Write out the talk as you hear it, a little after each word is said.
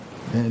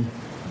And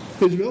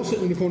Isabel's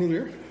sitting in the corner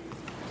there.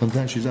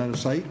 Sometimes she's out of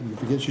sight and you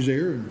forget she's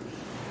there. And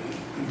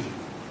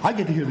I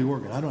get to hear the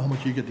organ. I don't know how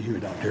much you get to hear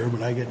it out there,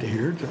 but I get to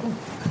hear it. So.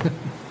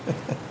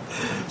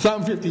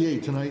 Psalm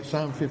 58 tonight.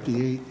 Psalm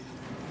 58.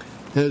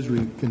 As we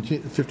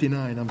continue,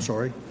 59. I'm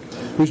sorry.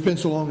 We spent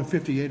so long in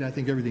 58. I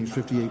think everything's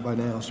 58 by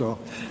now. So,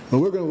 but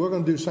we're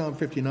going to do Psalm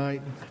 59.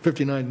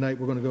 59 tonight.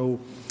 We're going to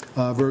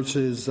go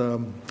verses. I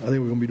think we're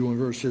going to be doing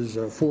verses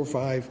 4,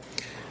 5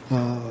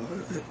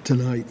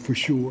 tonight for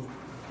sure.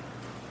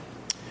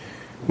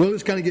 Well,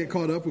 let's kind of get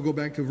caught up. We'll go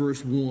back to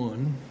verse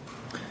 1,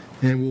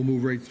 and we'll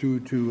move right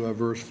through to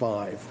verse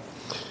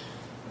 5.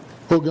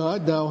 O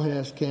God, thou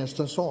hast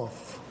cast us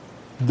off.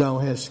 Thou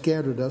hast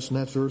scattered us. And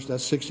that's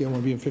 60. I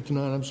want to be in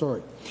 59. I'm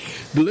sorry.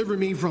 Deliver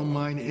me from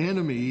mine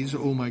enemies,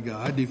 O my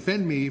God.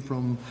 Defend me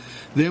from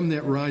them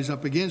that rise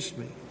up against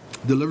me.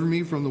 Deliver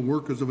me from the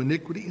workers of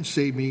iniquity, and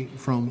save me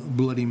from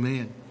bloody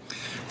men.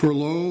 For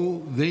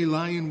lo, they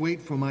lie in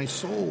wait for my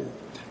soul.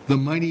 The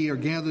mighty are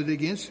gathered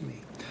against me.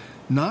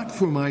 Not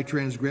for my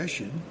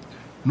transgression,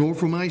 nor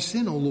for my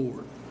sin, O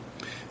Lord.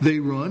 They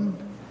run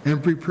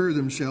and prepare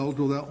themselves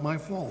without my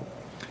fault.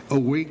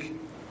 Awake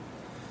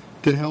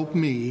to help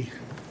me,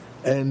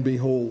 and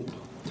behold.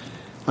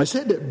 I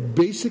said that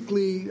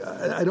basically,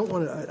 I don't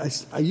want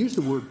to, I use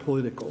the word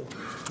political.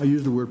 I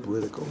use the word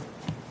political.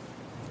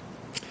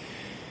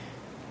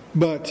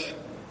 But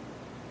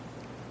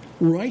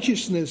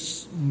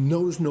righteousness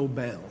knows no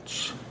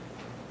bounds.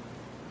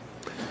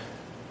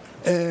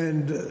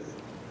 And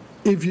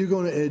if you're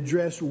going to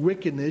address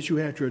wickedness, you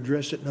have to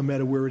address it no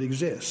matter where it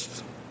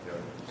exists.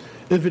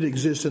 If it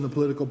exists in a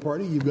political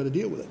party, you've got to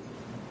deal with it.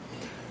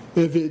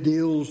 If it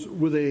deals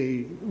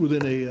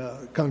within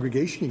a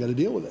congregation, you've got to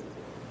deal with it.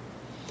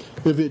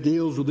 If it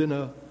deals within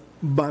a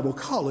Bible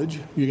college,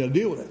 you've got to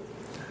deal with it.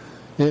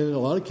 And in a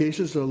lot of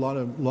cases, a lot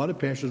of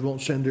pastors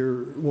won't send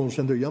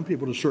their young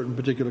people to certain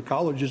particular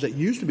colleges that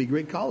used to be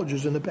great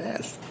colleges in the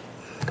past.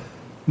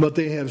 But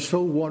they have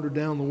so watered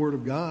down the Word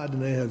of God,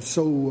 and they have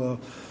so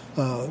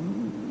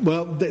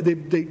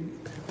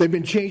they've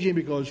been changing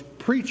because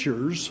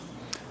preachers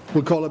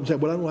would call up and say,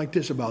 well, I don't like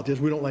this about this.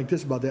 We don't like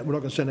this about that. We're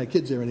not going to send our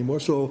kids there anymore.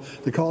 So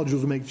the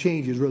colleges will make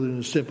changes rather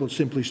than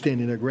simply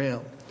standing their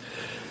ground.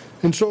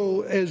 And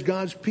so as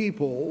God's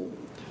people,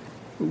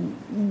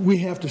 we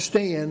have to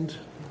stand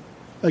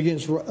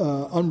against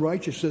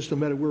unrighteousness no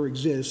matter where it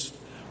exists,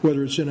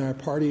 whether it's in our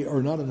party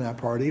or not in our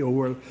party.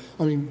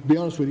 Be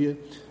honest with you,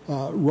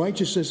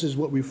 righteousness is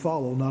what we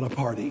follow, not a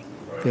party.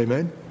 Right.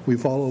 Amen? We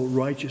follow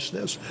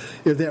righteousness.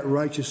 If that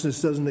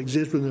righteousness doesn't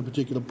exist within a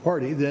particular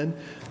party, then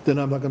I'm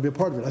not going to be a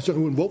part of it. I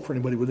certainly wouldn't vote for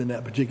anybody within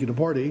that particular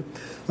party,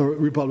 or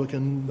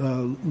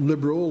Republican,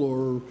 liberal,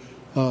 or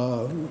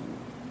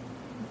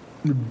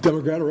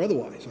Democrat, or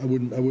otherwise. I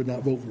would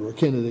not vote for a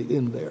candidate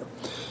in there.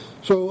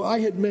 So I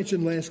had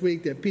mentioned last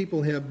week that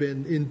people have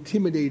been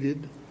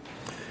intimidated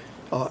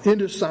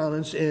into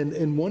silence,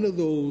 and one of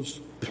those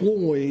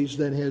ploys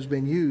that has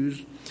been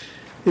used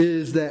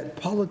is that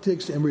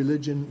politics and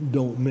religion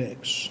don't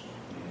mix.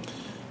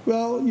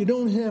 Well, you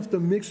don't have to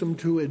mix them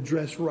to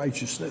address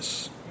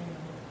righteousness.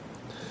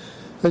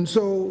 And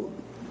so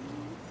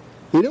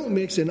they don't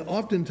mix, and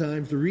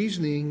oftentimes the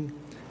reasoning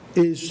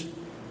is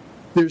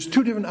there's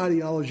two different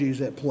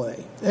ideologies at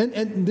play.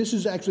 And this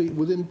is actually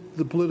within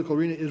the political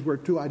arena is where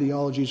two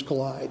ideologies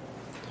collide.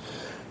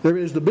 There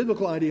is the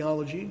biblical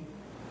ideology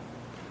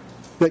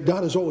that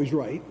God is always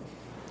right,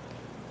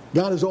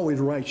 God is always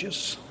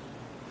righteous,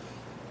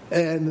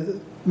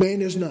 and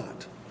man is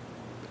not.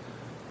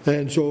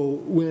 And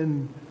so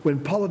when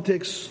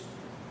politics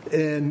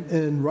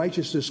and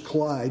righteousness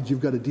collide, you've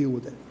got to deal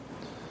with it.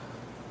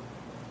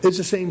 It's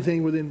the same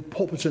thing within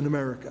pulpits in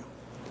America.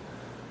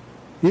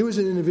 You as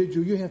an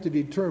individual, you have to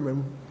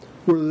determine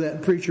whether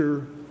that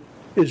preacher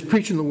is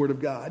preaching the Word of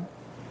God.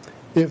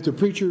 If the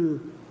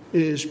preacher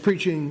is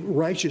preaching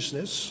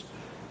righteousness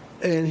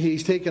and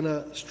he's taken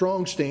a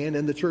strong stand,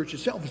 and the church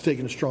itself is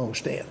taking a strong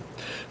stand.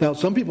 Now,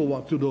 some people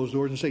walk through those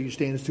doors and say your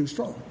stand is too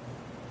strong.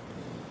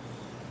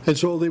 And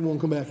so they won't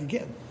come back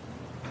again.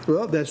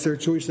 Well, that's their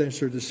choice,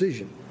 that's their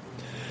decision.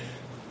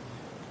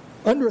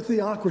 Under a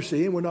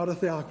theocracy, and we're not a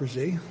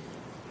theocracy,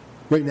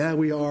 right now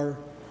we are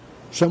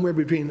somewhere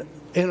between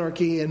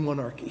anarchy and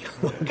monarchy,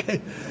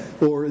 okay?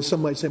 Or as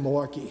some might say,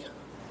 malarkey.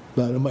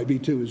 But it might be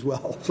two as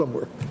well,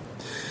 somewhere.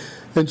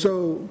 And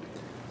so,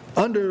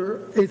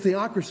 under a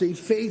theocracy,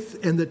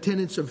 faith and the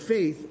tenets of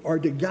faith are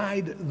to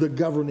guide the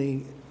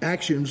governing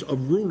actions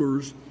of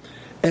rulers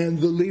and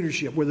the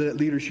leadership, whether that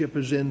leadership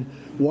is in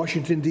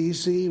Washington,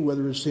 D.C.,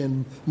 whether it's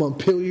in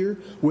Montpelier,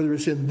 whether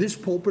it's in this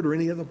pulpit or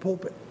any other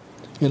pulpit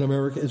in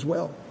America as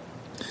well.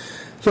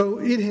 So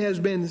it has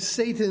been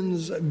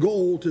Satan's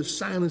goal to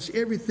silence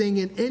everything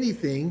and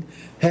anything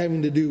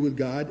having to do with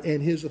God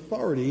and His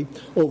authority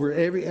over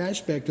every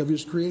aspect of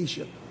His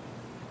creation.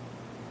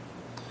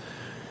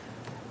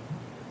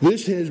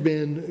 This has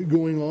been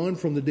going on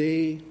from the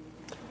day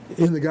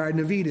in the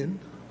Garden of Eden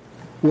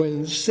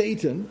when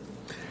Satan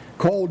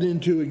called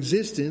into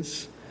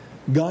existence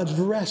God's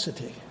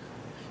veracity.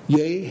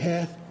 Yea,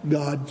 hath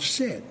God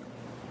said.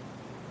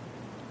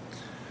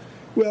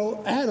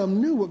 Well, Adam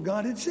knew what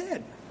God had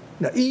said.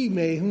 Now, Eve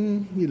may,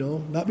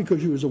 not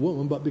because she was a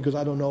woman, but because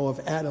I don't know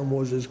if Adam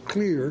was as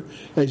clear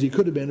as he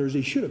could have been or as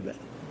he should have been.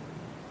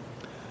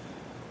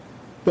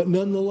 But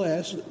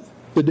nonetheless,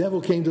 the devil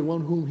came to the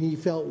one whom he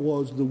felt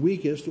was the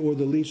weakest or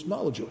the least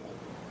knowledgeable.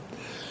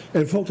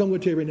 And folks, I'm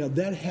going to tell you right now,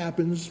 that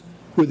happens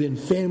within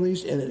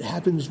families and it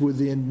happens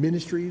within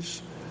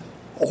ministries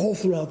all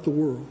throughout the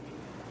world.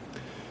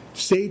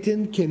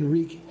 Satan can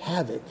wreak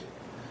havoc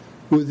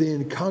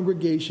within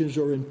congregations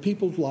or in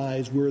people's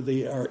lives where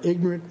they are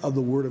ignorant of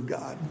the Word of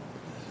God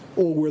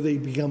or where they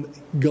become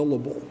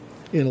gullible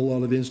in a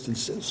lot of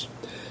instances.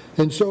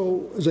 And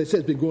so, as I said,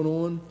 it's been going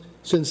on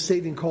since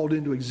Satan called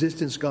into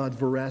existence God's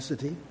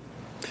veracity.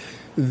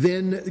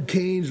 Then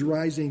Cain's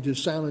rising to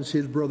silence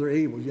his brother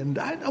Abel. And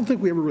I don't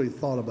think we ever really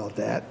thought about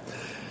that.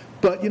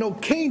 But,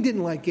 Cain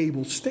didn't like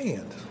Abel's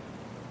stand.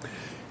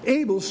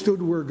 Abel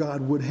stood where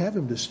God would have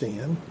him to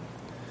stand.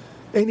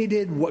 And he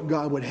did what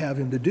God would have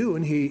him to do,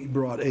 and he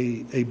brought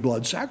a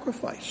blood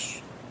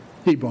sacrifice.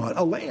 He brought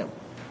a lamb.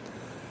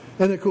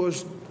 And of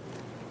course,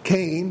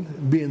 Cain,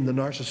 being the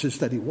narcissist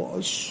that he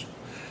was,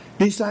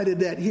 decided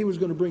that he was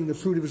going to bring the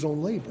fruit of his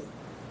own labor.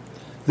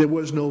 There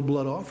was no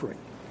blood offering,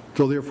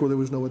 so therefore there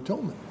was no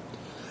atonement.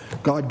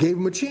 God gave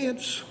him a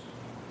chance.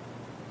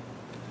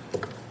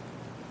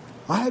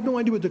 I had no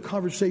idea what the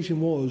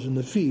conversation was in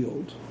the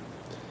field.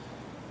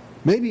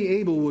 Maybe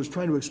Abel was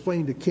trying to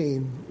explain to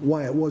Cain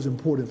why it was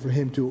important for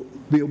him to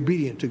be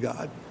obedient to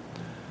God.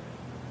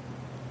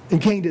 And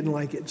Cain didn't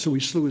like it, so he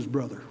slew his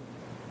brother.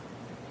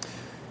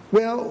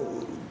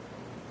 Well,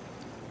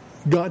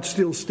 God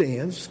still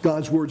stands.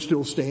 God's word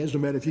still stands, no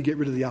matter if you get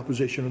rid of the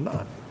opposition or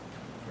not.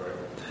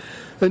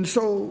 And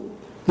so,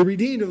 the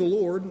redeemed of the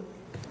Lord,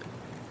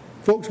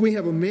 folks, we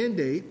have a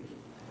mandate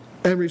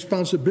and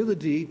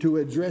responsibility to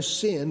address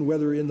sin,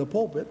 whether in the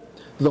pulpit,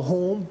 the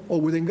home,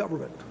 or within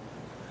government.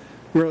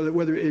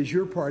 Whether it is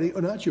your party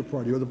or not your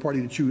party, or the party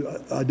that you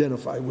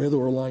identify with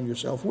or align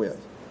yourself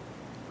with.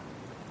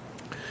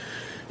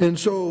 And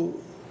so,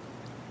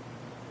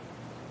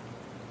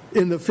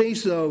 in the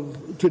face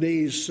of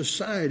today's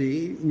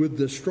society, with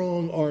the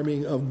strong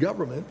arming of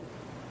government,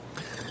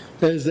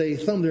 as they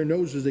thumb their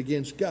noses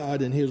against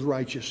God and His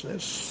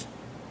righteousness,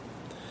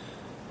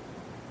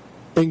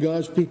 and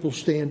God's people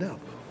stand up,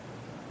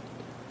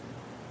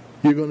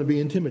 you're going to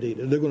be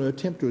intimidated. They're going to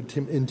attempt to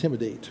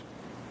intimidate.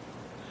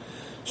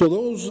 So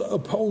those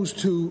opposed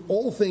to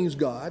all things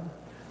God,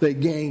 they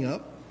gang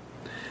up,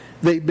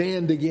 they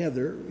band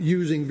together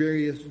using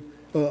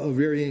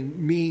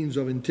varying means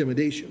of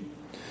intimidation.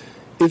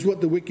 It's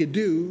what the wicked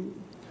do,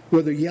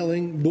 whether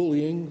yelling,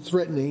 bullying,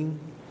 threatening,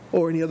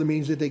 or any other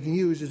means that they can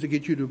use, is to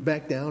get you to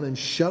back down and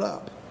shut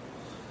up,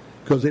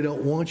 because they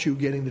don't want you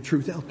getting the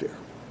truth out there.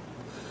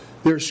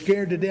 They're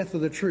scared to death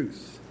of the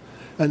truth,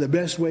 and the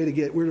best way to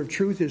get rid of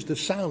truth is to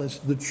silence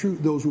the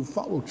truth, those who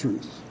follow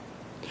truth.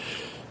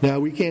 Now,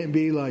 we can't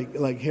be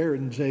like Herod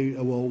and say,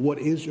 well,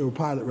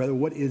 Pilate rather,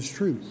 what is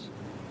truth?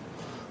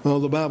 Well,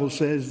 the Bible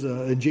says,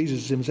 and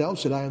Jesus himself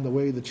said, I am the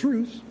way, the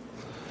truth,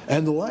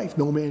 and the life.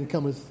 No man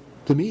cometh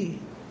to me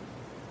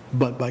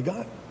but by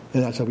God.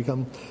 And that's how we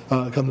come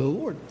to the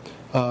Lord.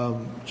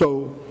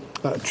 So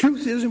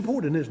truth is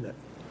important, isn't it?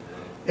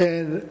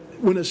 And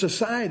when a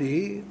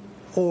society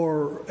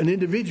or an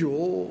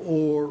individual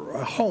or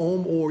a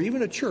home or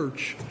even a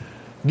church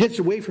gets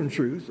away from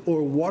truth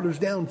or waters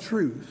down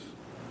truth,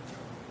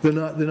 they're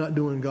not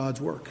doing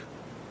God's work.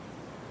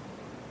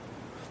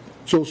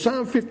 So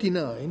Psalm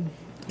 59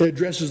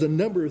 addresses a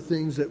number of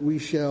things that we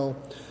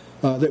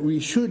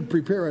should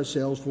prepare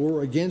ourselves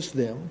for against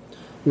them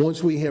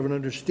once we have an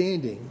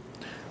understanding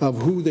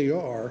of who they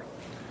are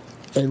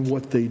and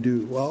what they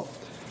do. Well,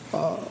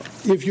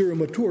 if you're a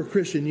mature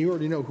Christian, you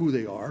already know who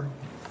they are,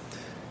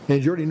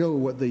 and you already know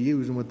what they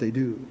use and what they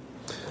do.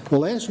 Well,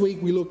 last week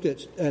we looked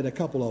at a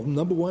couple of them.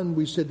 Number one,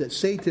 we said that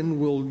Satan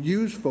will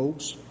use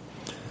folks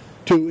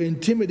to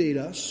intimidate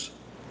us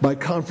by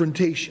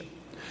confrontation.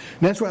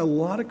 And that's why a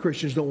lot of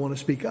Christians don't want to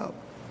speak up.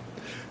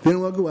 They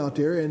don't want to go out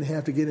there and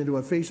have to get into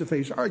a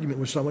face-to-face argument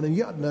with someone, and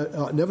you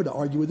ought never to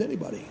argue with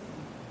anybody.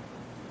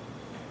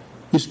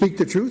 You speak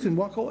the truth and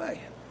walk away.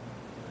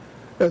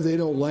 If they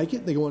don't like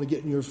it, they want to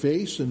get in your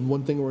face and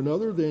one thing or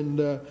another,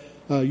 then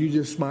you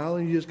just smile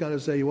and you just kind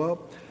of say,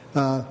 well,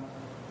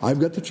 I've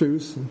got the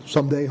truth.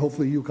 Someday,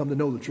 hopefully, you'll come to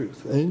know the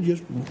truth. And you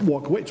just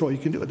walk away. That's all you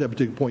can do at that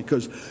particular point,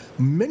 because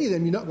many of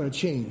them you're not going to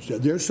change.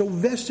 They're so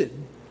vested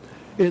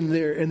in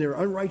their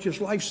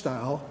unrighteous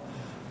lifestyle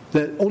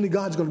that only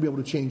God's going to be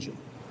able to change them.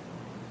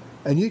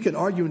 And you can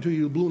argue until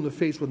you're blue in the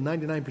face with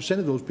 99%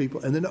 of those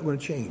people, and they're not going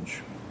to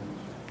change.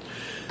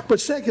 But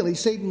secondly,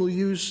 Satan will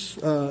use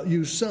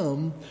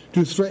some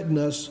to threaten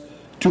us,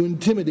 to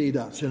intimidate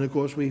us. And of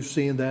course, we've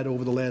seen that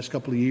over the last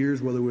couple of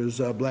years, whether it was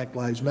Black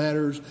Lives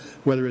Matters,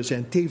 whether it's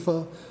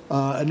Antifa,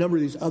 a number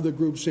of these other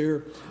groups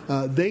here.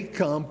 They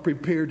come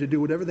prepared to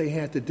do whatever they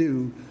have to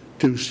do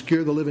to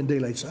scare the living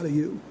daylights out of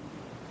you.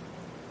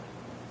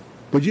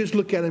 But you just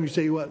look at them and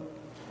say, what?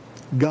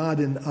 God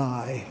and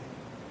I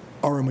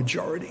are a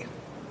majority.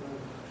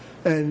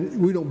 And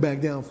we don't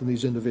back down from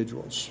these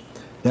individuals.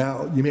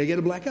 Now, you may get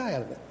a black eye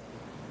out of it.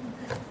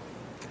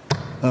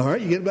 All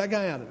right, you get a black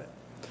eye out of it.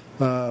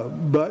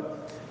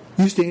 But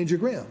you stand your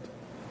ground.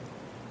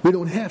 We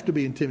don't have to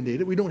be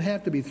intimidated. We don't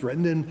have to be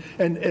threatened.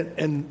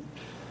 And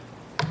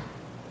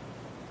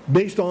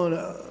based on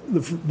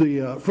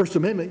the First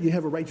Amendment, you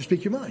have a right to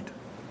speak your mind.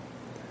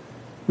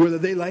 Whether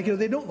they like it or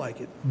they don't like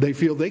it. They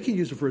feel they can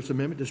use the First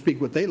Amendment to speak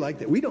what they like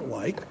that we don't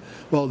like.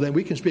 Well, then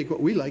we can speak what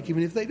we like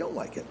even if they don't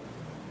like it.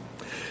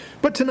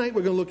 But tonight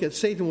we're going to look at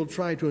Satan will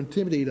try to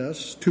intimidate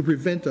us to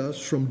prevent us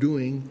from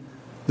doing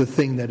the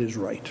thing that is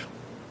right.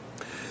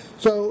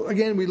 So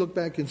again, we look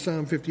back in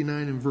Psalm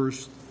 59 and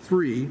verse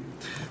 3.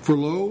 For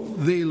lo,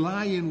 they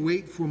lie in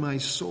wait for my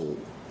soul.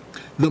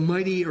 The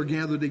mighty are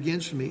gathered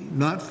against me,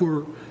 not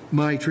for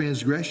my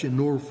transgression,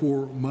 nor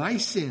for my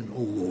sin,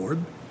 O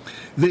Lord.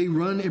 They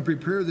run and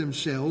prepare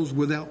themselves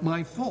without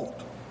my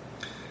fault.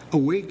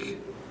 Awake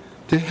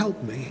to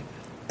help me,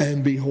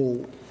 and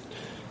behold.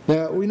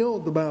 Now, we know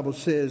the Bible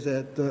says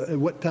that at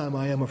what time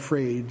I am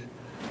afraid,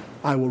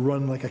 I will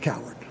run like a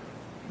coward.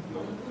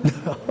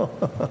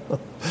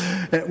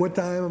 At what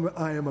time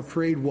I am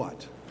afraid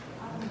what?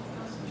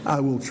 I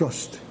will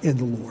trust in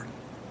the Lord.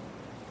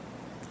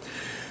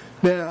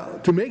 Now,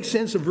 to make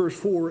sense of verse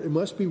 4, it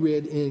must be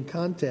read in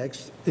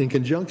context, in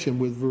conjunction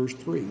with verse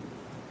 3.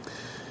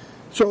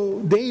 So,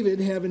 David,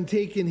 having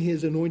taken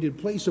his anointed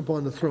place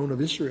upon the throne of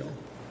Israel,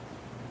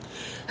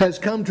 has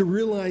come to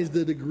realize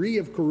the degree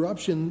of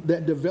corruption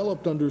that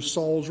developed under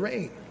Saul's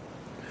reign.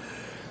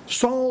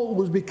 Saul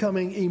was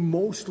becoming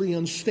emotionally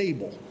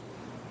unstable.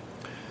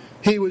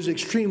 He was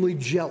extremely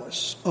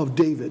jealous of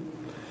David.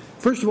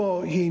 First of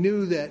all, he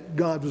knew that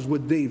God was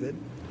with David,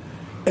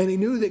 and he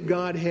knew that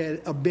God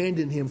had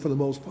abandoned him for the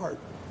most part.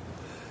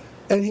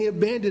 And he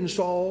abandoned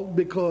Saul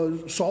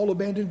because Saul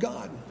abandoned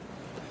God.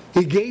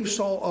 He gave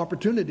Saul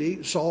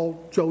opportunity.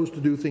 Saul chose to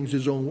do things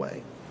his own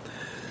way.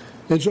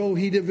 And so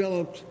he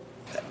developed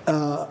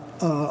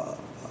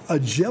a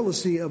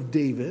jealousy of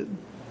David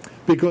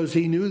because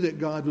he knew that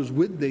God was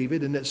with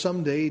David and that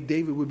someday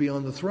David would be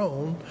on the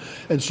throne,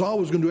 and Saul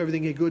was going to do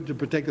everything he could to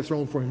protect the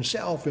throne for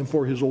himself and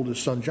for his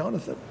oldest son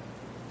Jonathan.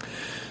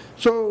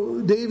 So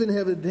David,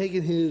 having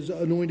taken his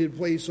anointed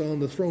place on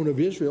the throne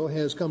of Israel,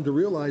 has come to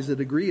realize the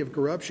degree of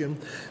corruption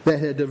that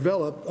had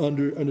developed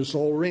under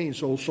Saul's reign.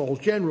 So Saul's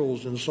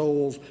generals and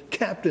Saul's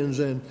captains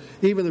and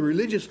even the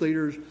religious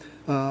leaders,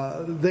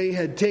 they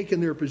had taken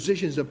their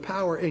positions of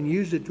power and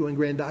used it to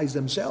aggrandize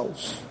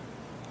themselves.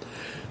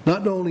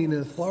 Not only in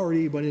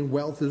authority, but in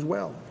wealth as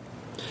well.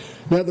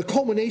 Now, the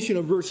culmination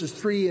of verses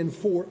 3 and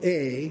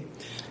 4a,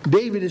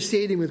 David is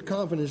stating with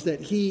confidence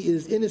that he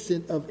is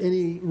innocent of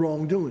any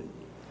wrongdoing.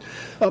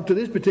 Up to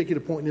this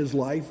particular point in his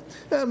life,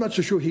 I'm not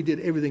so sure he did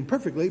everything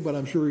perfectly, but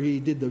I'm sure he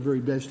did the very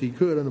best he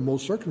could under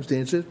most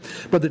circumstances.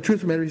 But the truth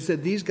of the matter, he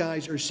said, these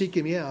guys are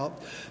seeking me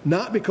out,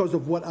 not because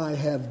of what I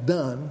have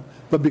done,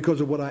 but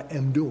because of what I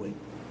am doing.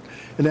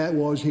 And that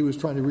was, he was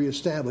trying to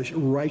reestablish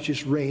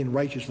righteous reign,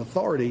 righteous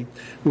authority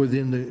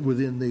within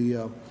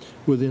the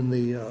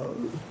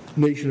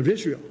nation of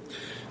Israel.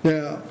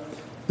 Now,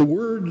 the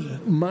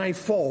word "my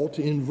fault"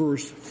 in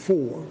verse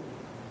 4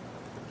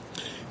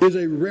 is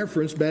a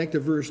reference back to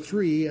verse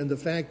 3 and the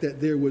fact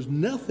that there was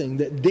nothing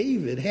that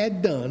David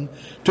had done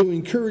to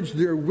encourage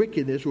their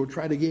wickedness or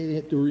try to get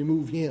it to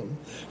remove him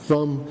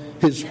from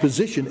his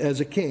position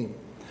as a king.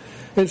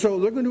 And so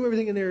they're going to do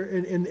everything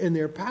in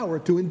their power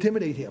to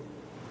intimidate him.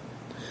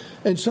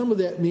 And some of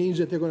that means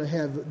that they're going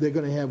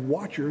to have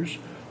watchers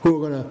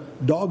who are going to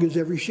dog his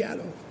every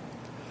shadow,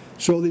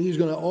 so that he's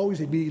going to always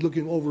be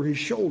looking over his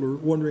shoulder,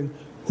 wondering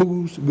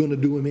who's going to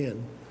do him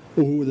in,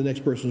 or who the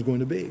next person is going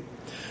to be.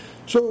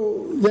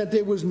 So that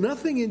there was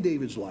nothing in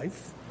David's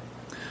life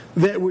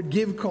that would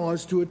give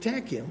cause to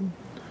attack him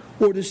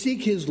or to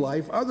seek his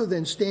life other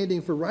than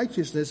standing for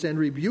righteousness and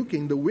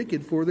rebuking the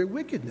wicked for their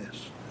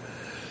wickedness.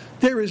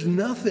 There is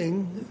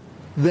nothing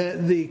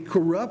that the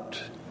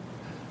corrupt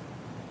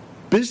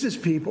business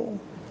people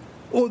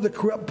or the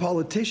corrupt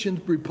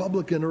politicians,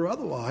 Republican or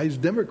otherwise,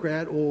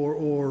 Democrat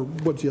or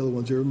what's the other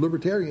ones here,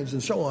 libertarians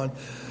and so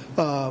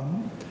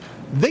on,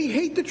 they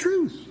hate the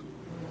truth.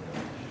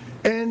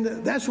 And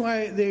that's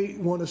why they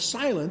want to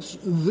silence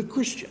the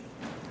Christian.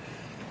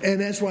 And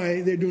that's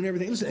why they're doing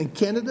everything. Listen, in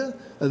Canada,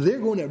 they're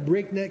going at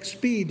breakneck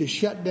speed to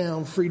shut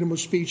down freedom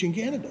of speech in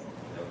Canada.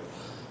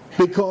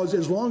 Because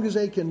as long as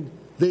they can,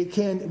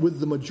 with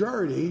the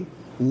majority,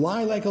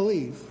 lie like a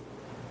leaf,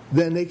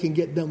 then they can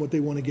get done what they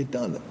want to get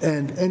done.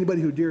 And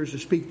anybody who dares to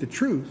speak the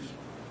truth,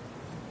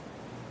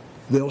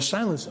 they'll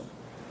silence them.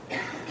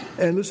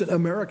 And listen,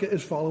 America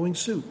is following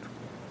suit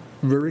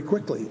very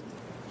quickly.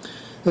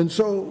 And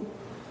so,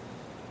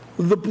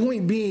 the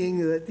point being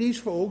that these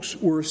folks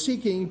were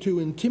seeking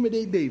to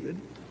intimidate David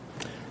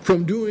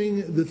from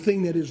doing the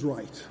thing that is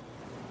right.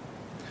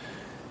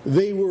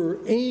 They were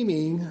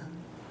aiming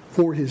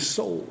for his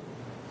soul.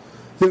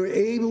 They were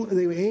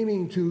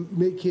aiming to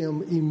make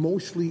him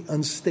emotionally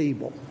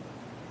unstable.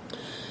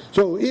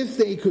 So if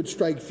they could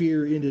strike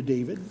fear into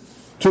David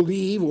to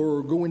leave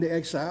or go into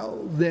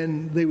exile,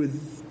 then they would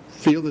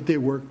feel that their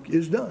work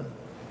is done.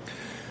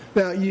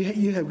 Now,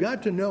 you have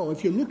got to know,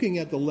 if you're looking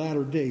at the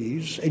latter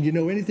days, and you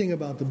know anything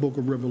about the book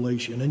of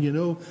Revelation, and you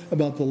know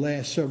about the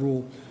last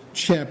several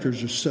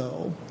chapters or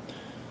so,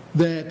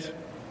 that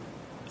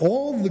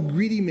all the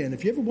greedy men,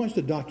 if you ever watch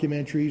the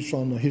documentaries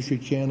on the History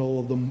Channel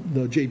of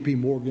the J.P.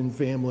 Morgan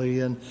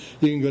family, and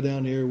you can go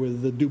down there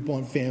with the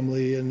DuPont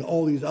family and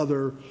all these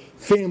other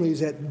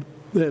families that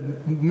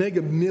had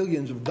mega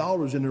millions of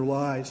dollars in their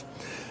lives.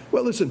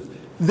 Well, listen,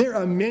 there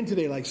are men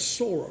today like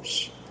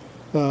Soros.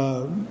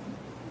 I'm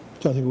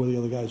trying to think of where the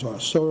other guys are.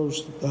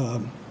 Soros,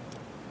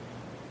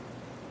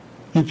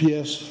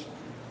 UPS.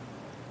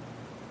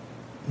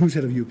 Who's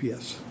head of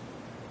UPS?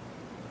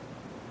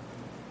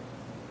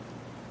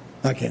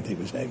 I can't think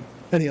of his name.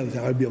 Any other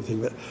time I'd be able to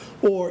think of it.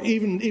 Or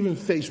even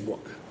Facebook.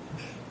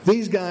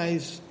 These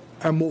guys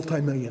are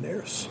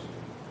multimillionaires.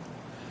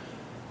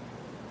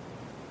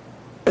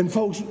 And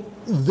folks,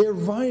 they're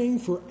vying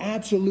for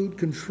absolute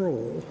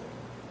control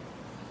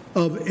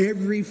of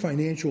every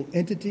financial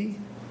entity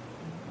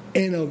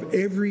and of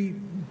every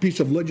piece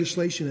of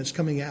legislation that's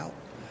coming out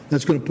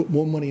that's going to put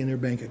more money in their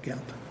bank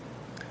account.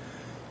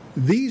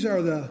 These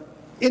are the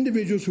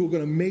individuals who are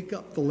going to make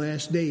up the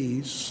last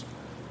days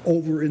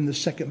over in the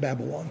second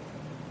Babylon.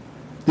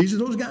 These are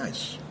those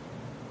guys.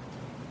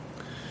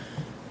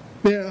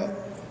 Now,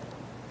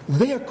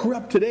 they are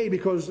corrupt today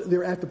because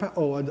they're at the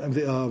power.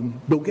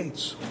 Bill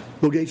Gates.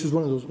 Bill Gates is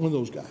one of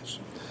those guys.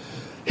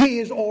 He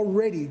is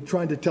already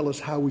trying to tell us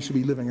how we should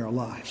be living our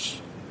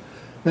lives.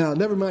 Now,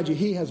 never mind you,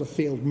 he has a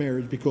failed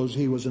marriage because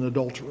he was an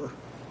adulterer.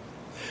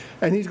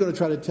 And he's going to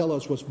try to tell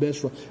us what's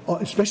best for,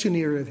 especially in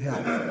the area of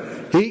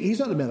health. He's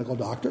not a medical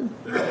doctor,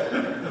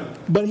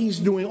 but he's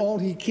doing all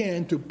he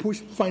can to push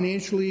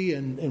financially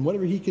and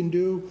whatever he can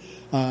do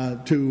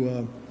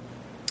to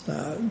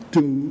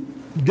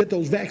get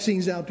those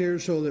vaccines out there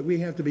so that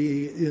we have to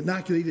be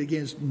inoculated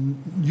against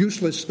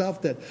useless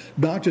stuff that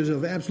doctors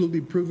have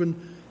absolutely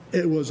proven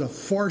it was a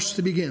farce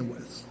to begin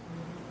with,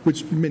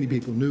 which many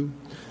people knew.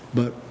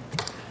 But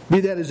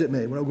be that as it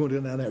may, we're not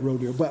going down that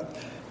road here. But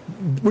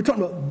we're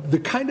talking about the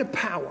kind of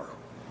power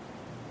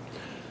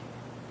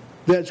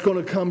that's going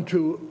to come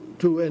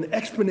to an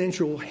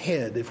exponential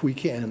head, if we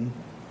can,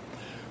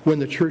 when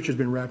the church has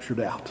been raptured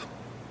out.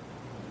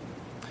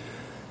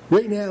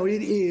 Right now,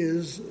 it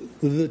is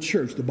the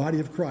church, the body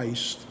of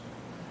Christ,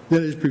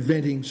 that is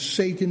preventing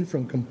Satan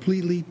from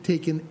completely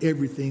taking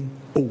everything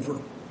over.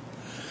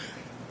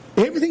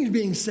 Everything's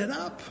being set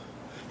up.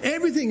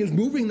 Everything is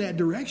moving that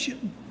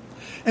direction.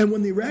 And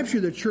when the rapture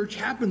of the church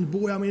happens,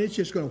 boy, I mean, it's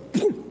just going to,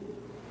 poof.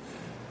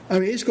 I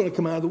mean, it's going to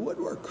come out of the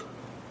woodwork.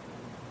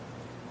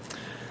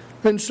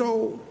 And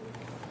so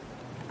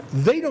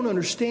they don't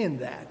understand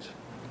that.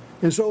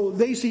 And so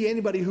they see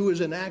anybody who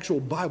is an actual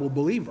Bible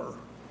believer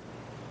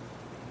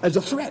as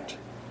a threat.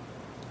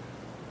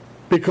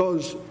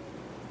 Because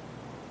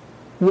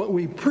what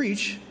we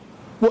preach,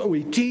 what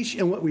we teach,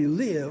 and what we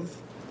live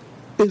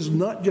is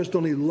not just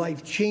only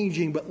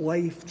life-changing, but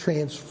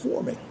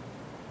life-transforming.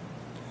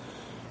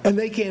 And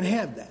they can't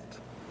have that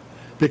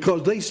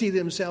because they see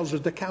themselves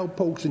as the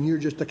cowpokes and you're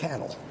just the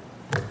cattle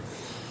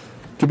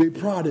to be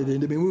prodded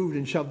and to be moved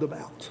and shoved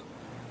about.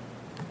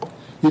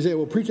 You say,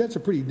 well, preacher, that's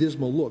a pretty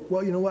dismal look.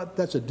 Well, you know what?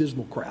 That's a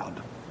dismal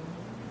crowd.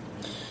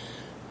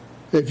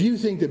 If you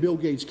think that Bill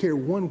Gates cared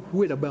one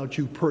whit about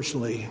you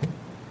personally,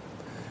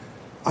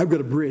 I've got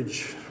a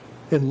bridge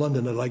in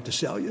London I'd like to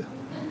sell you.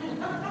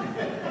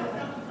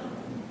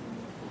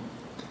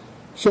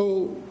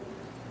 So,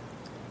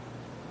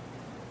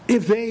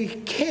 if they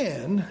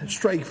can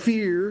strike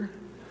fear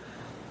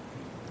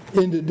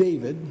into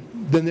David,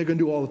 then they're going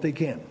to do all that they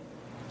can.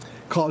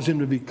 Cause him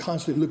to be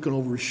constantly looking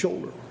over his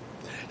shoulder.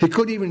 He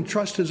couldn't even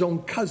trust his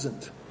own cousin,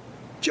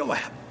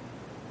 Joab.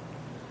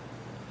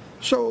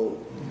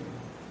 So,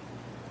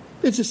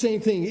 it's the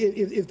same thing.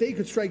 If they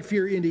could strike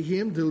fear into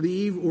him to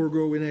leave or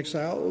go in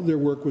exile, their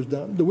work was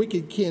done. The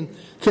wicked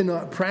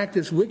cannot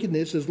practice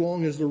wickedness as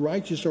long as the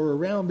righteous are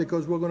around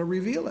because we're going to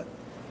reveal it.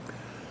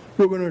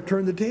 We're going to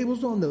turn the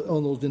tables on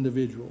those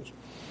individuals.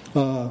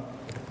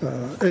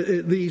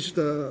 At least,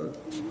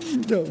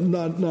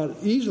 not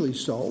easily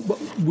so, but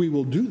we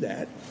will do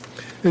that.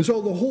 And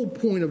so the whole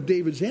point of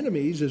David's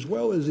enemies, as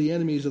well as the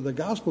enemies of the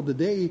gospel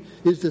today,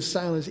 is to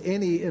silence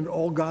any and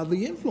all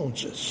godly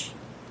influences.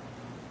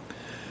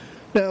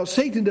 Now,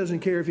 Satan doesn't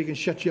care if he can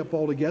shut you up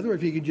altogether,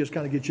 if he can just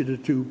kind of get you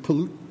to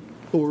pollute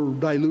or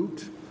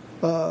dilute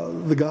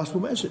the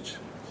gospel message.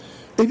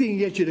 If he can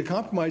get you to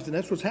compromise, and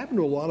that's what's happened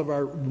to a lot of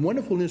our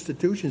wonderful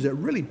institutions that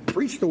really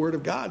preach the Word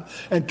of God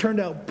and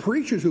turned out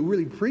preachers who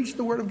really preached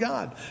the Word of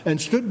God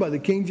and stood by the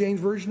King James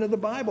Version of the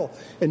Bible.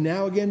 And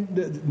now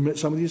again,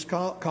 some of these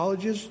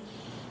colleges,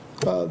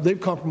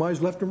 they've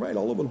compromised left and right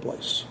all over the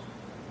place.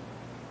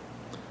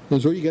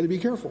 And so you got to be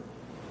careful.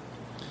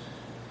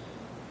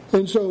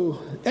 And so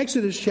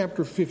Exodus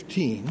chapter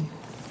 15,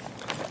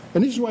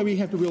 and this is why we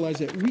have to realize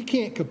that we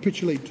can't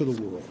capitulate to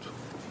the world.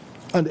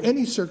 Under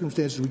any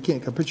circumstances, we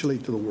can't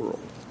capitulate to the world.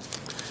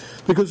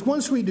 Because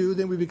once we do,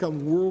 then we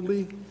become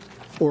worldly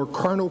or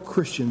carnal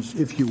Christians,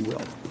 if you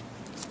will.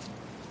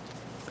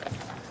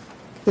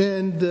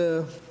 And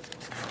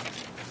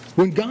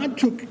When God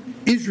took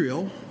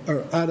Israel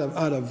out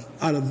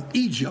of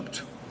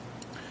Egypt,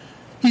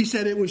 he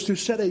said it was to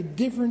set a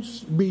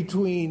difference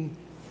between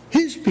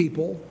his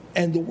people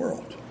and the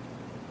world.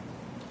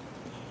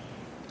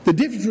 The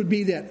difference would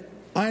be that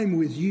I'm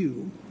with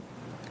you.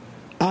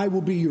 I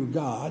will be your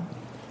God.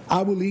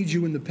 I will lead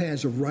you in the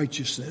paths of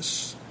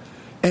righteousness.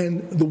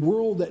 And the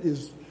world that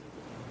is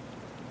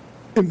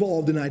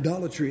involved in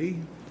idolatry,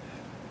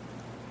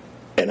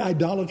 and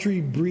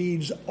idolatry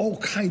breeds all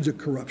kinds of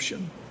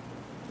corruption,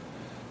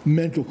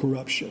 mental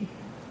corruption,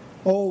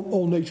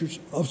 all natures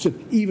of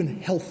sin, even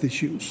health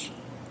issues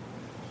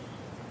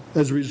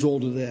as a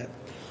result of that.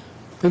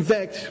 In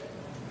fact,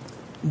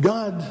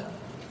 God,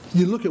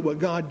 you look at what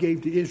God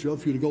gave to Israel,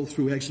 if you were to go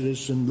through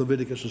Exodus and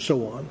Leviticus and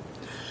so on,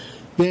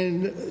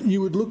 then you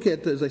would look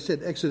at, as I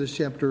said, Exodus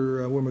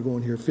chapter, where am I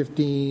going here,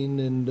 15,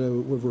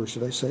 and what verse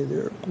did I say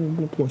there?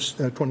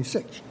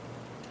 26.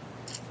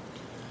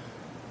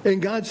 And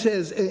God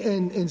says,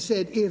 and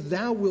said, if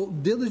thou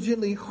wilt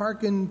diligently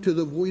hearken to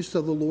the voice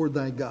of the Lord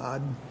thy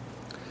God,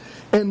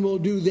 and will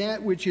do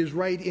that which is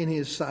right in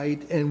his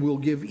sight, and will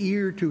give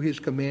ear to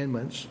his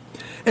commandments,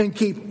 and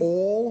keep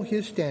all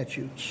his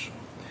statutes.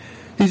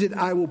 He said,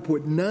 I will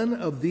put none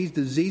of these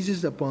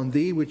diseases upon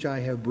thee, which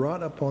I have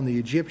brought upon the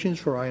Egyptians,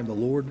 for I am the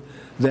Lord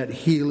that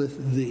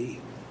healeth thee.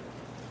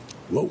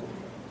 Whoa,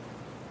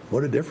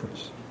 what a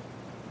difference.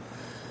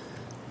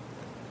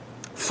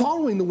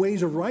 Following the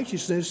ways of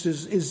righteousness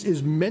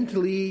is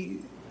mentally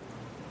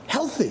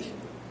healthy.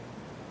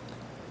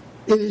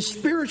 It is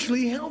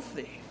spiritually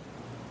healthy.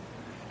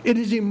 It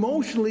is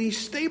emotionally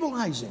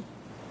stabilizing.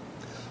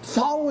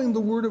 Following the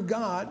Word of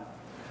God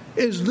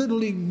is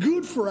literally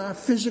good for our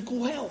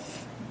physical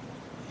health.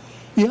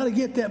 You ought to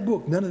get that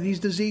book, None of These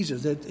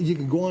Diseases. That you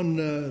can go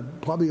on,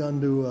 probably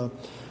onto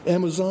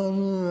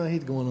Amazon. I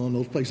hate going on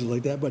those places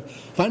like that, but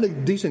find a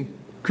decent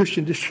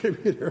Christian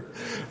distributor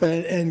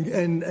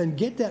and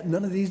get that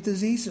None of These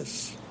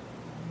Diseases.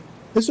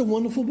 It's a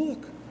wonderful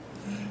book.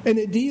 And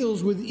it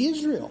deals with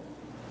Israel.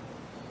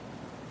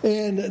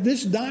 And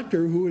this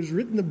doctor who has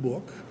written the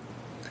book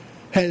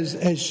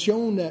has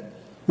shown that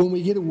when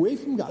we get away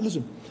from God,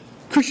 listen,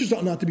 Christians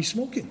ought not to be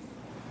smoking.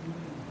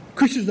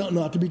 Christians ought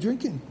not to be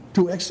drinking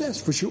to excess,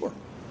 for sure.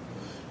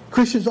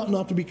 Christians ought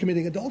not to be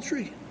committing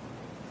adultery.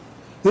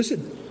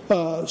 Listen,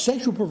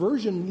 sexual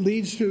perversion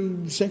leads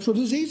to sexual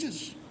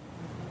diseases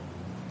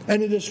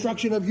and the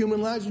destruction of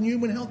human lives and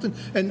human health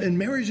and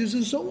marriages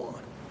and so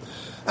on.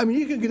 I mean,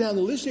 you can go down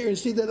the list here and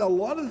see that a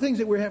lot of the things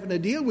that we're having to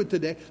deal with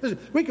today, listen,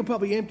 we could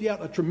probably empty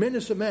out a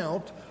tremendous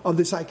amount of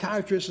the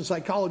psychiatrists and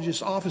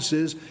psychologists'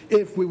 offices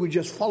if we would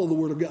just follow the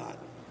Word of God.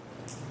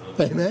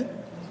 Amen?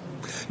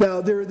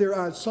 Now, there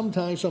are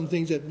sometimes some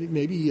things that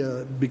maybe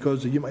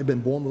because you might have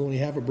been born with only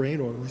half a brain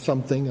or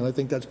something, and I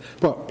think that's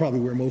probably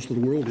where most of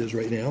the world is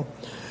right now.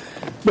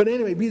 But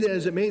anyway, be that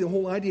as it may, the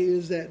whole idea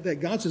is that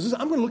God says,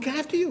 listen, I'm going to look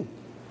after you.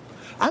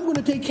 I'm going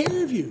to take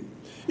care of you.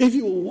 If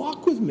you will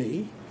walk with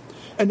me.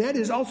 And that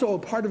is also a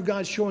part of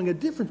God showing a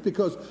difference,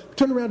 because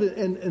turn around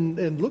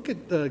and look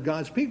at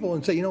God's people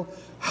and say, you know,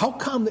 how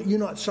come that you're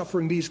not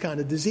suffering these kind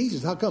of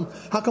diseases? How come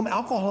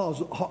alcohol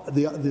is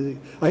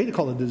I hate to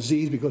call it a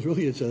disease because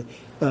really it's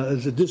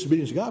a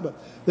disobedience to God, but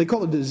they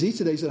call it a disease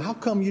today. They said, how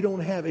come you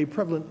don't have a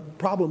prevalent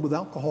problem with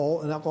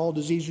alcohol and alcohol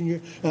disease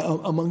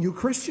among you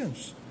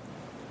Christians?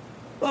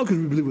 Well, because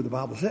we believe what the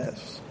Bible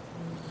says.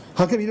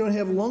 How come you don't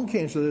have lung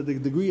cancer, the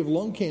degree of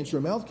lung cancer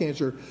or mouth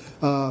cancer?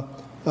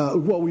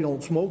 Well, we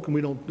don't smoke and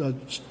we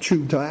don't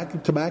chew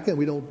tobacco and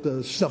we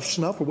don't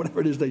snuff or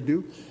whatever it is they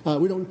do.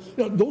 We don't.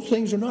 Those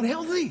things are not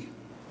healthy.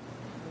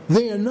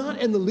 They are not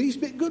in the least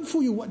bit good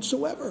for you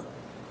whatsoever.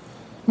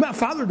 My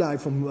father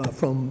died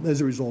from as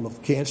a result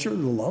of cancer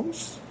of the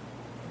lungs.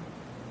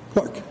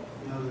 Clark.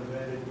 Now they've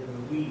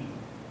added weed.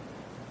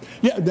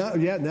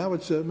 Now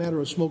it's a matter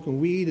of smoking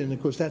weed, and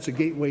of course that's a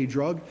gateway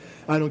drug.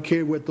 I don't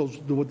care what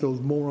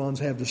those morons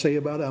have to say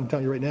about it. I'm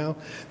telling you right now,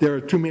 there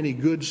are too many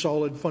good,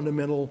 solid,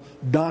 fundamental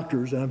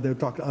doctors, and I'm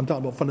talking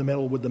about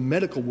fundamental with the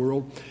medical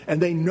world,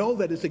 and they know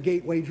that it's a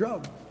gateway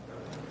drug.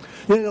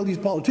 You know, these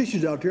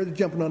politicians out there, they're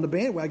jumping on the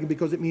bandwagon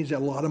because it means a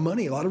lot of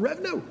money, a lot of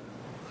revenue.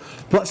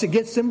 Plus, it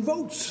gets them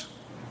votes.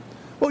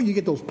 Well, you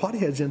get those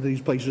potheads into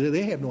these places,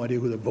 they have no idea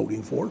who they're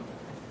voting for.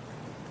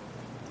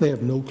 They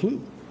have no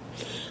clue.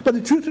 But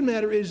the truth of the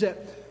matter is that,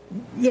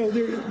 now,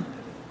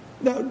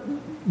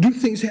 do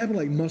things happen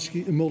like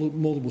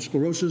multiple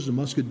sclerosis and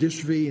muscular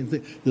dystrophy?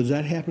 And does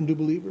that happen to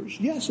believers?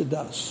 Yes, it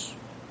does.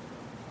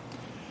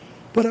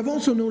 But I've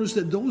also noticed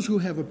that those who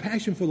have a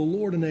passion for the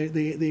Lord and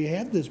they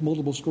have this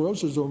multiple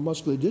sclerosis or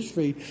muscular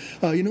dystrophy,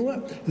 you know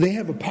what? They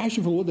have a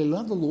passion for the Lord, they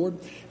love the Lord,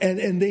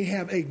 and they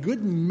have a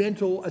good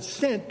mental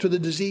assent to the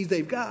disease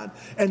they've got,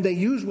 and they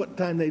use what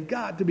time they've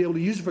got to be able to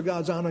use it for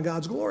God's honor and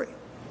God's glory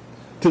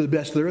to the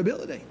best of their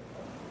ability.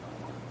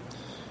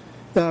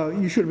 Now,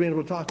 you should have been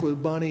able to talk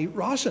with Bonnie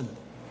Rawson.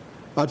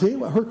 I'll tell you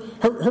what,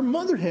 her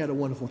mother had a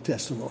wonderful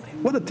testimony.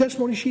 What a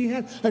testimony she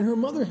had. And her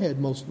mother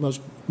had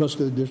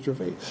muscular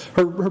dystrophy.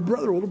 Her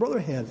older brother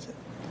had it.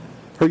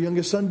 Her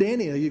youngest son,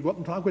 Danny, you go up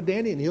and talk with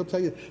Danny, and he'll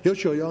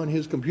show you on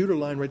his computer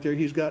line right there. I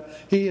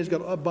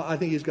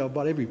think he's got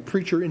about every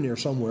preacher in there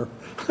somewhere.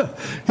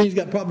 He's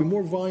got probably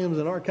more volumes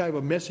and archive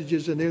of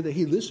messages in there that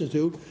he listens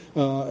to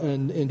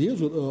and deals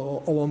with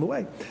along the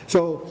way.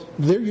 So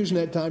they're using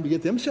that time to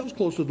get themselves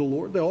close to the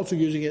Lord. They're also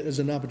using it as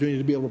an opportunity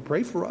to be able to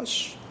pray for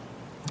us.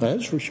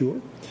 That's for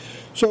sure.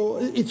 So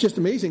it's just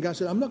amazing. God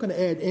said, I'm not going to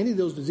add any of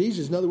those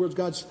diseases. In other words,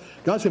 God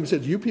simply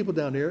says, you people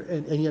down there,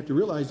 and you have to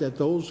realize that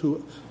those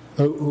who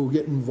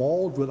get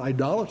involved with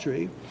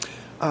idolatry,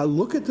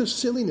 look at the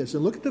silliness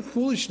and look at the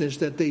foolishness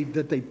that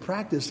they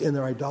practice in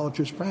their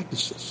idolatrous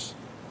practices.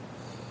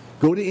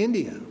 Go to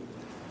India.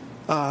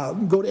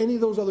 Go to any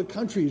of those other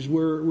countries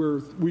where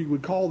we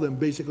would call them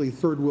basically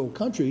third world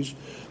countries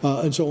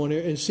and so on,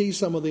 and see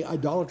some of the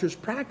idolatrous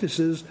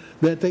practices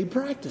that they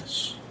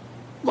practice.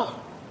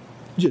 Well,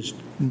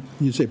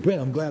 you say,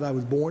 Brent, I'm glad I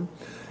was born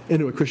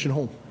into a Christian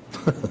home.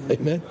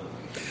 Amen.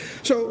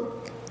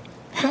 So,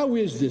 how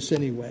is this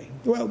anyway?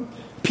 Well,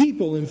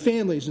 people and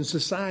families and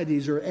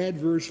societies are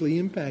adversely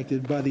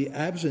impacted by the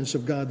absence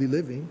of godly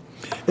living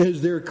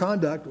as their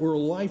conduct or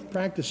life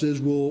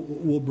practices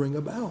will bring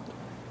about.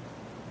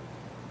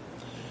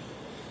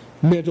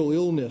 Mental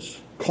illness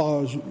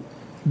caused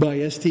by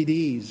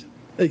STDs,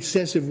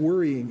 excessive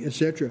worrying,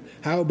 etc.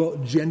 How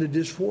about gender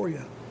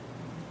dysphoria?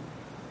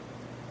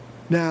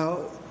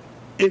 Now,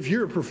 if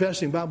you're a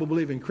professing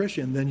Bible-believing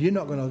Christian, then you're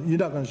not going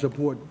to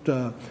support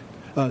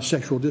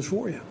sexual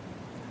dysphoria.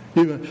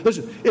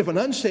 Listen, if an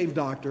unsaved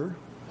doctor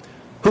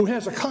who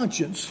has a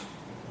conscience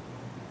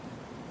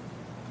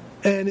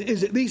and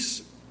is at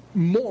least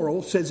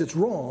moral says it's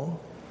wrong,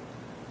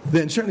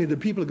 then certainly the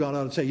people of God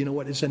ought to say, you know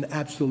what, it's an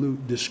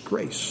absolute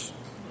disgrace.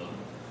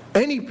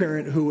 Any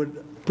parent who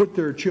would put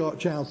their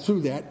child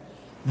through that,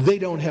 they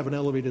don't have an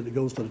elevator that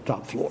goes to the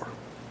top floor.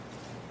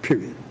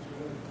 Period.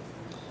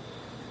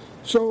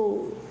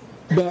 So,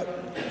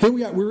 but here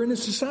we are. We're in a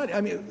society.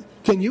 I mean,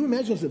 can you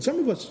imagine that some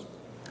of us,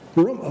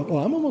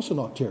 I'm almost an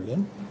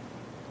octarian.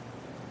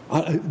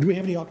 Do we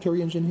have any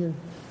octarians in here?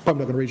 Probably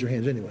not going to raise your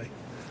hands anyway.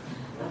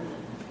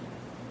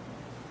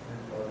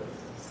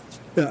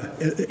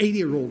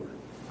 80 or older.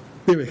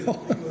 There we go.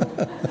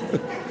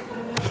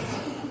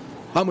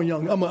 I'm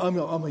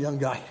a young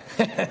guy.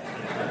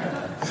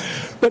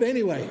 But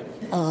anyway,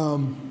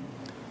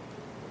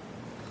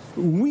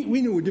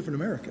 we knew a different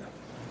America.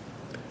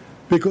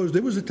 Because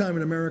there was a time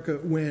in America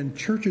when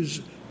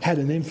churches had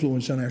an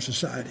influence on our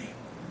society.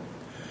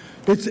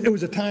 It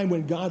was a time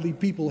when godly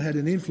people had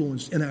an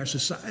influence in our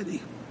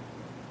society.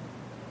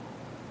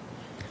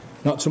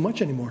 Not so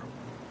much anymore.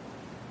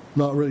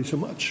 Not really so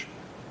much.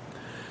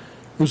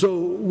 And so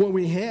what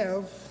we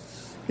have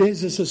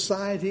is a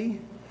society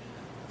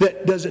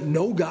that doesn't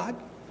know God,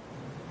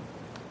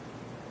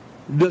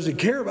 doesn't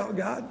care about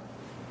God,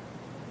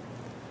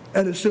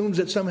 and assumes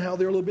that somehow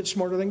they're a little bit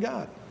smarter than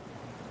God.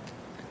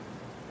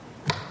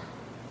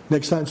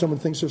 Next time someone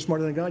thinks they're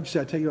smarter than God, you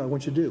say, I tell you what I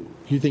want you to do.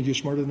 You think you're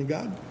smarter than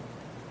God?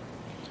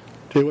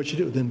 Tell you what you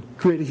do. Then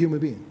create a human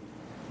being.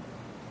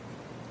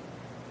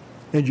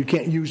 And you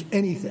can't use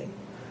anything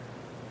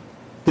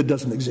that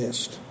doesn't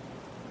exist.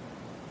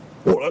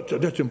 Well,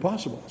 that's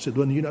impossible. I said,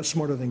 well, you're not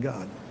smarter than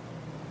God.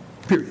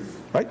 Period.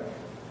 Right?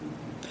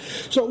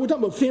 So we're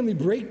talking about family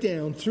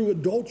breakdown through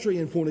adultery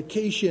and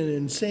fornication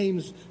and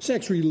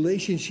same-sex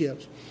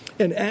relationships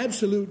and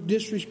absolute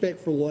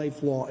disrespect for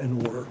life, law,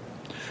 and order.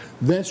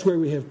 That's where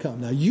we have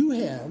come. Now, you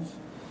have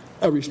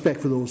a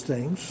respect for those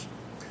things,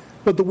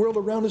 but the world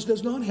around us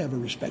does not have a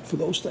respect for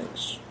those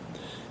things.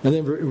 And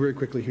then very, very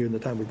quickly here in the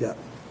time we've got.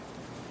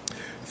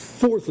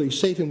 Fourthly,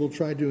 Satan will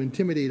try to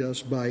intimidate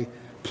us by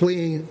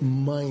playing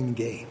mind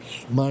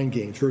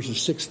games,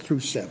 verses 6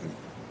 through 7.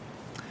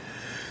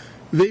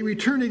 They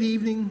return at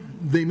evening,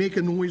 they make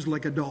a noise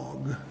like a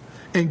dog,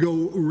 and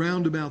go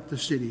round about the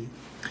city.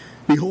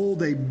 Behold,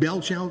 they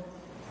belch out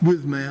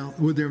with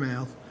their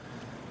mouth.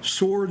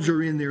 Swords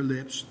are in their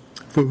lips,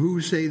 for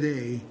who say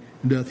they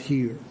doth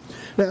hear.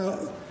 Now,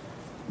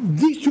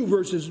 these two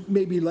verses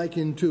may be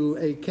likened to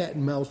a cat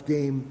and mouse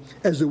game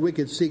as the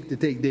wicked seek to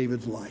take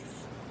David's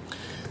life.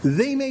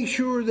 They make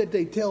sure that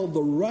they tell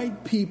the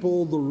right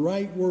people the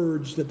right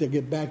words that they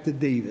get back to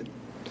David,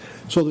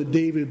 so that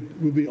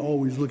David will be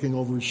always looking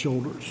over his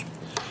shoulders.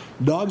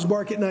 Dogs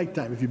bark at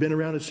nighttime. If you've been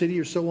around a city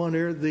or so on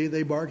there,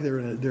 they bark. They're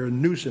a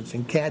nuisance,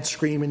 and cats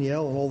scream and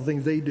yell and all the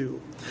things they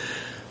do.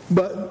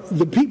 But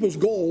the people's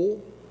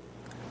goal,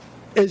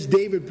 as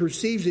David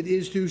perceives it,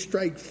 is to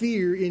strike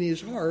fear in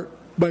his heart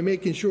by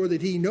making sure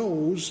that he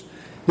knows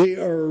they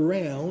are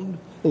around,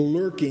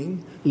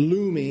 lurking,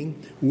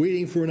 looming,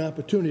 waiting for an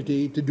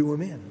opportunity to do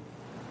him in.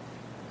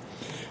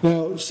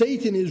 Now,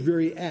 Satan is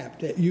very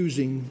apt at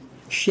using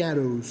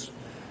shadows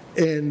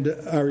and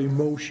our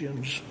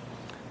emotions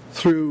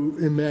through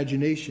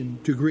imagination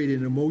to create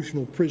an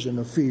emotional prison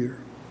of fear.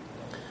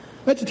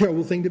 That's a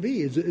terrible thing to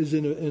be, is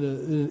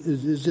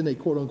in a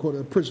quote-unquote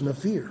a prison of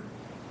fear.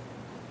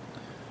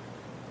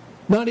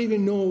 Not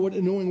even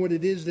knowing what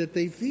it is that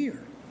they fear.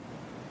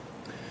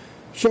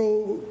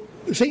 So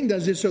Satan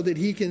does this so that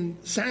he can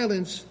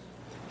silence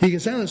He can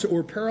silence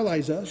or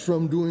paralyze us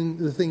from doing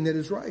the thing that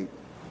is right.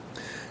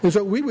 And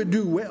so we would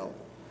do well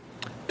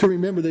to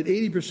remember that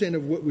 80%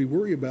 of what we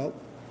worry about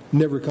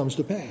never comes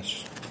to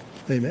pass.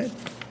 Amen.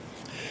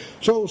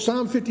 So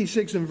Psalm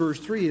 56 and verse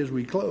 3 as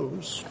we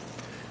close,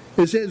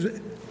 it says,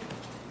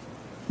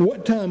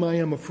 "What time I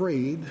am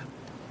afraid,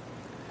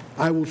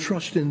 I will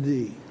trust in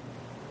thee."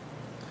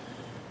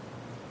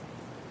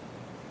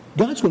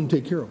 God's going to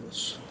take care of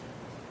us.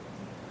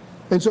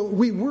 And so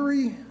we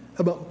worry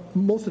about,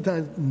 most of the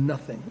time,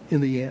 nothing in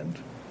the end.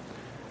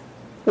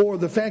 Or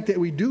the fact that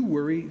we do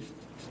worry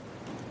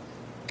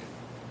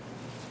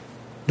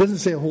doesn't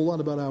say a whole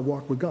lot about our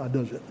walk with God,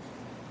 does it?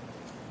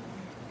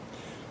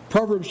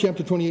 Proverbs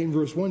chapter 28 and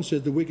verse 1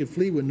 says, "The wicked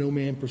flee when no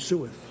man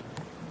pursueth,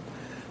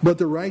 but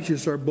the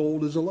righteous are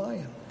bold as a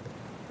lion."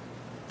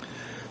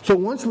 So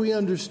once we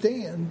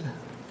understand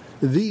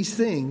these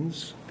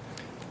things,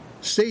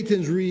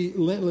 Satan's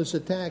relentless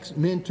attacks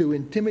meant to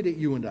intimidate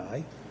you and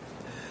I,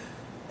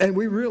 and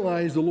we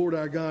realize the Lord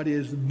our God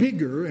is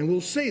bigger, and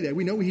we'll say that.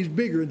 We know He's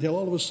bigger until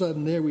all of a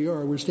sudden, there we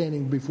are, we're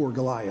standing before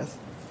Goliath.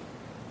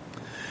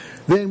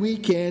 Then we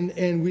can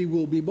and we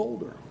will be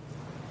bolder.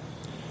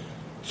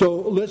 So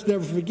let's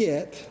never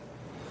forget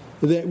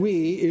that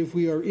we, if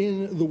we are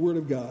in the Word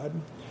of God,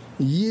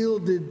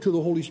 yielded to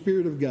the Holy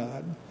Spirit of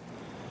God,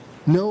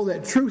 know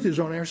that truth is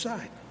on our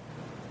side.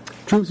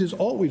 Truth is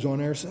always on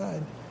our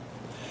side.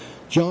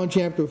 John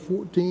chapter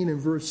 14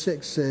 and verse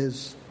 6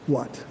 says,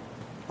 what?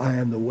 "I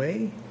am the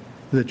way,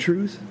 the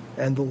truth,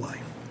 and the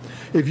life."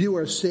 If you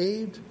are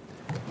saved,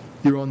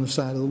 you're on the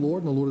side of the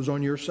Lord, and the Lord is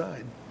on your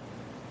side.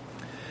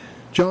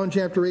 John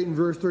chapter 8 and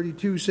verse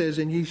 32 says,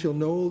 "And ye shall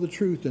know the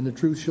truth, and the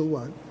truth shall"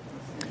 what?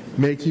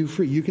 "Make you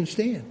free." You can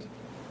stand.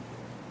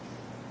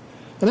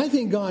 And I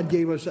think God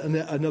gave us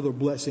another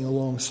blessing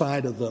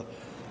alongside of the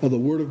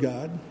Word of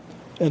God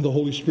and the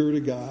Holy Spirit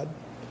of God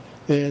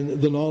and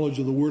the knowledge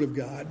of the Word of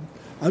God.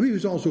 I believe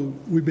it's also,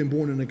 we've been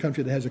born in a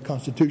country that has a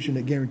constitution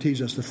that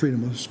guarantees us the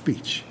freedom of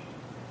speech.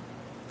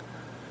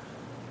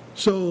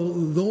 So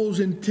those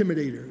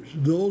intimidators,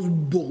 those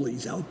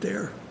bullies out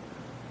there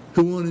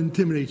who want to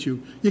intimidate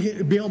you, you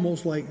can be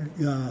almost like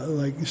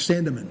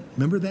Sandeman.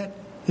 Remember that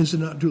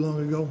incident not too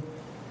long ago?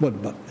 What,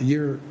 about a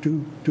year or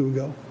two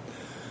ago?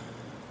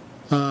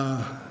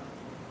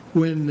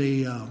 When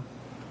they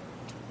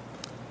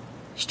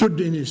stood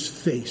in his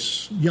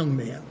face, young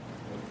man.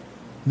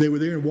 They were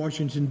there in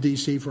Washington,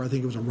 D.C. for, I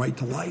think it was a right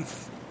to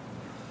life.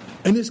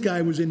 And this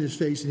guy was in his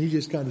face, and he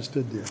just kind of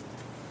stood there,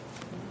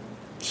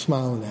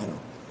 smiling at him.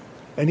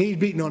 And he's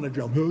beating on the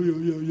drum.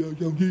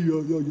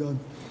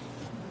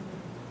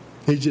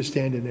 He's just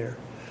standing there.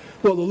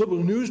 Well, the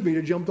liberal news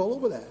media jumped all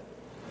over that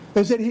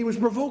and said he was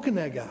provoking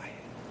that guy.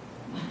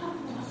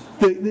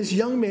 This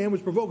young man was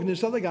provoking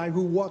this other guy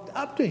who walked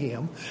up to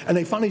him, and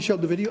they finally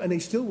showed the video, and they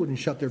still wouldn't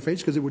shut their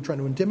face because they were trying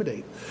to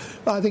intimidate.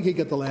 I think he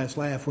got the last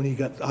laugh when he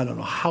got, I don't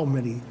know how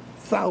many,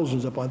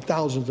 thousands upon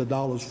thousands of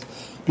dollars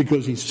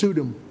because he sued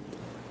him.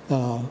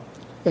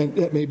 And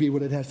that may be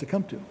what it has to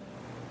come to.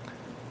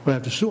 We'll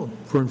have to sue him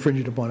for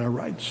infringing upon our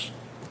rights.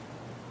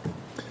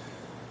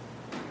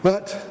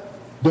 But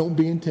don't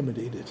be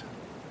intimidated.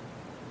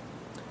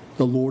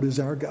 The Lord is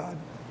our God.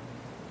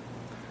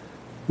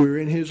 We're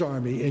in His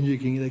army, and you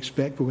can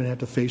expect we're going to have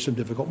to face some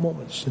difficult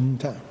moments in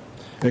time.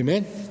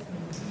 Amen?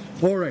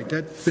 All right,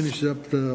 that finishes up